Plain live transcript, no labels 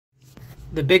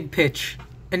The big pitch.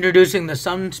 Introducing the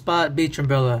Sunspot Beach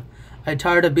Umbrella. I'm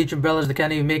tired of beach umbrellas that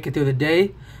can't even make it through the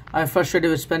day. I'm frustrated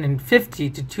with spending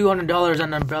 $50 to $200 on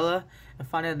an umbrella and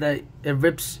finding that it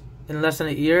rips in less than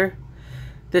a year.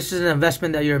 This is an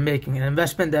investment that you're making, an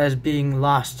investment that is being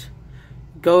lost.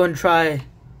 Go and try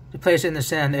to place it in the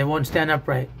sand. It won't stand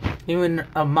upright. Even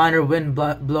a minor wind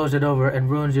blows it over and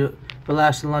ruins your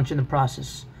relaxed lunch in the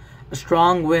process. A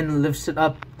strong wind lifts it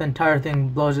up, the entire thing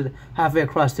blows it halfway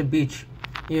across the beach.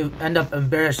 You end up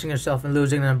embarrassing yourself and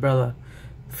losing an umbrella.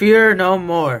 Fear no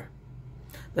more.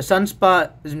 The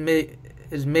Sunspot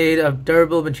is made of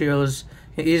durable materials,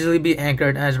 can easily be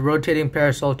anchored, and has a rotating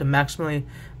parasol to maximally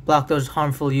block those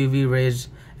harmful UV rays,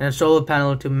 and a solar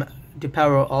panel to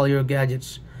power all your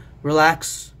gadgets.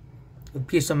 Relax with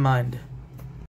peace of mind.